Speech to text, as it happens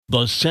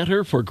The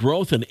Center for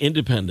Growth and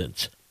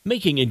Independence,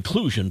 making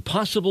inclusion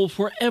possible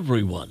for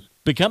everyone.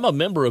 Become a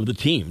member of the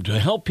team to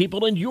help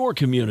people in your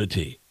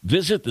community.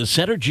 Visit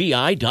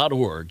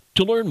thecentergi.org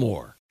to learn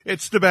more.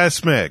 It's the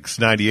best mix,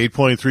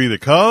 98.3 The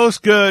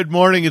Coast. Good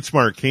morning, it's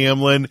Mark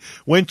Hamlin.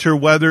 Winter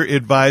weather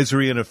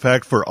advisory in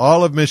effect for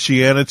all of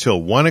Michiana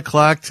till 1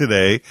 o'clock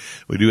today.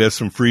 We do have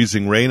some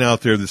freezing rain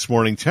out there this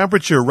morning.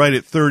 Temperature right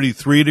at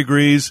 33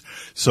 degrees,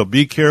 so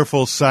be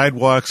careful.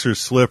 Sidewalks are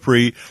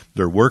slippery.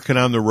 They're working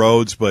on the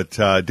roads, but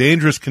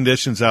dangerous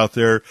conditions out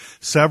there.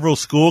 Several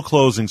school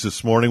closings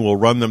this morning. We'll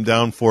run them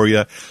down for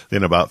you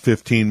in about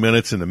 15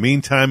 minutes. In the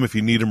meantime, if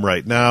you need them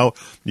right now,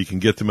 you can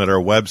get them at our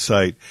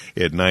website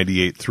at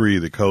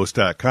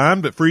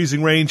 983thecoast.com. But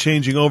freezing rain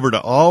changing over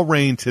to all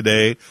rain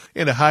today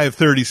and a high of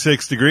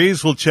 36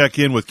 degrees. We'll check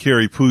in with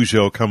Carrie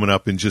Peugeot coming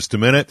up in just a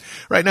minute.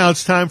 Right now,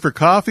 it's time for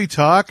Coffee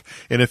Talk.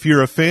 And if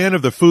you're a fan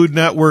of the Food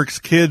Network's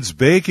Kids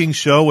Baking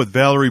Show with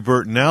Valerie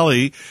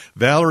Bertinelli,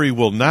 Valerie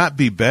will not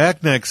be back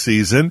next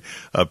season.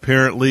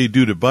 Apparently,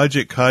 due to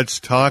budget cuts,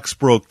 talks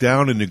broke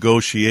down in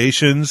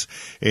negotiations,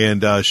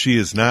 and she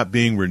is not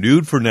being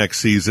renewed for next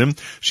season.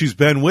 She's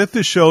been with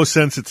the show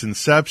since its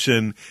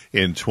inception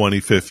in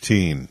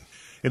 2015.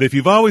 And if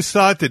you've always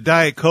thought that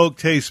Diet Coke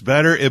tastes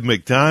better at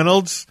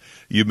McDonald's,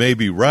 you may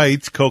be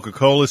right.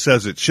 Coca-Cola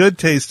says it should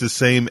taste the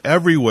same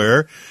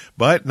everywhere,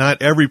 but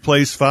not every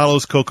place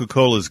follows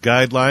Coca-Cola's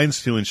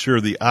guidelines to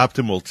ensure the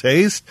optimal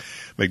taste.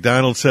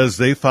 McDonald's says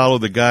they follow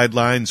the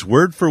guidelines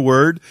word for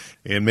word,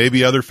 and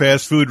maybe other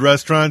fast food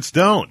restaurants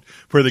don't.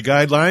 Per the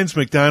guidelines,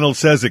 McDonald's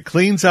says it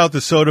cleans out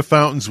the soda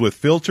fountains with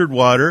filtered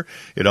water.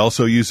 It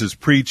also uses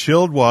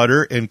pre-chilled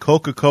water and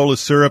Coca-Cola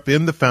syrup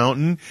in the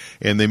fountain,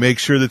 and they make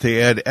sure that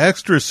they add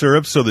extra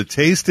syrup so the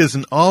taste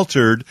isn't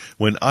altered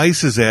when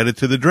ice is added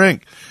to the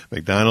drink.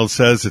 McDonald's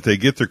says that they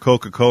get their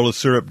Coca-Cola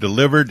syrup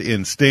delivered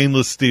in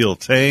stainless steel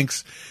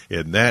tanks,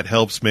 and that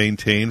helps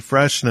maintain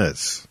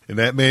freshness. And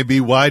that may be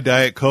why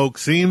Diet Coke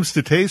seems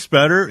to taste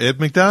better at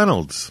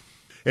McDonald's.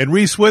 And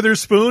Reese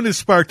Witherspoon has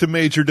sparked a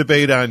major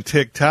debate on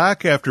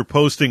TikTok after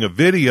posting a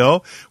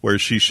video where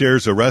she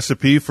shares a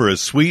recipe for a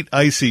sweet,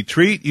 icy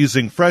treat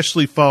using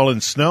freshly fallen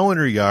snow in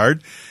her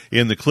yard.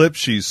 In the clip,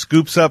 she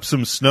scoops up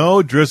some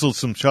snow, drizzles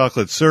some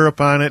chocolate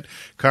syrup on it,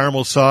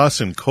 caramel sauce,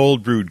 and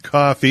cold brewed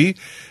coffee.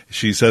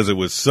 She says it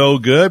was so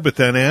good, but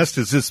then asked,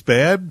 "Is this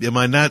bad? Am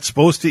I not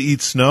supposed to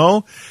eat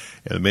snow?"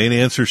 And the main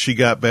answer she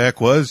got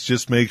back was,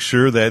 just make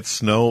sure that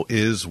snow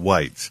is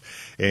white.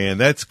 And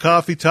that's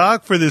Coffee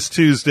Talk for this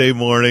Tuesday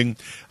morning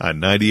on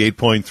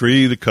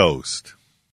 98.3 The Coast.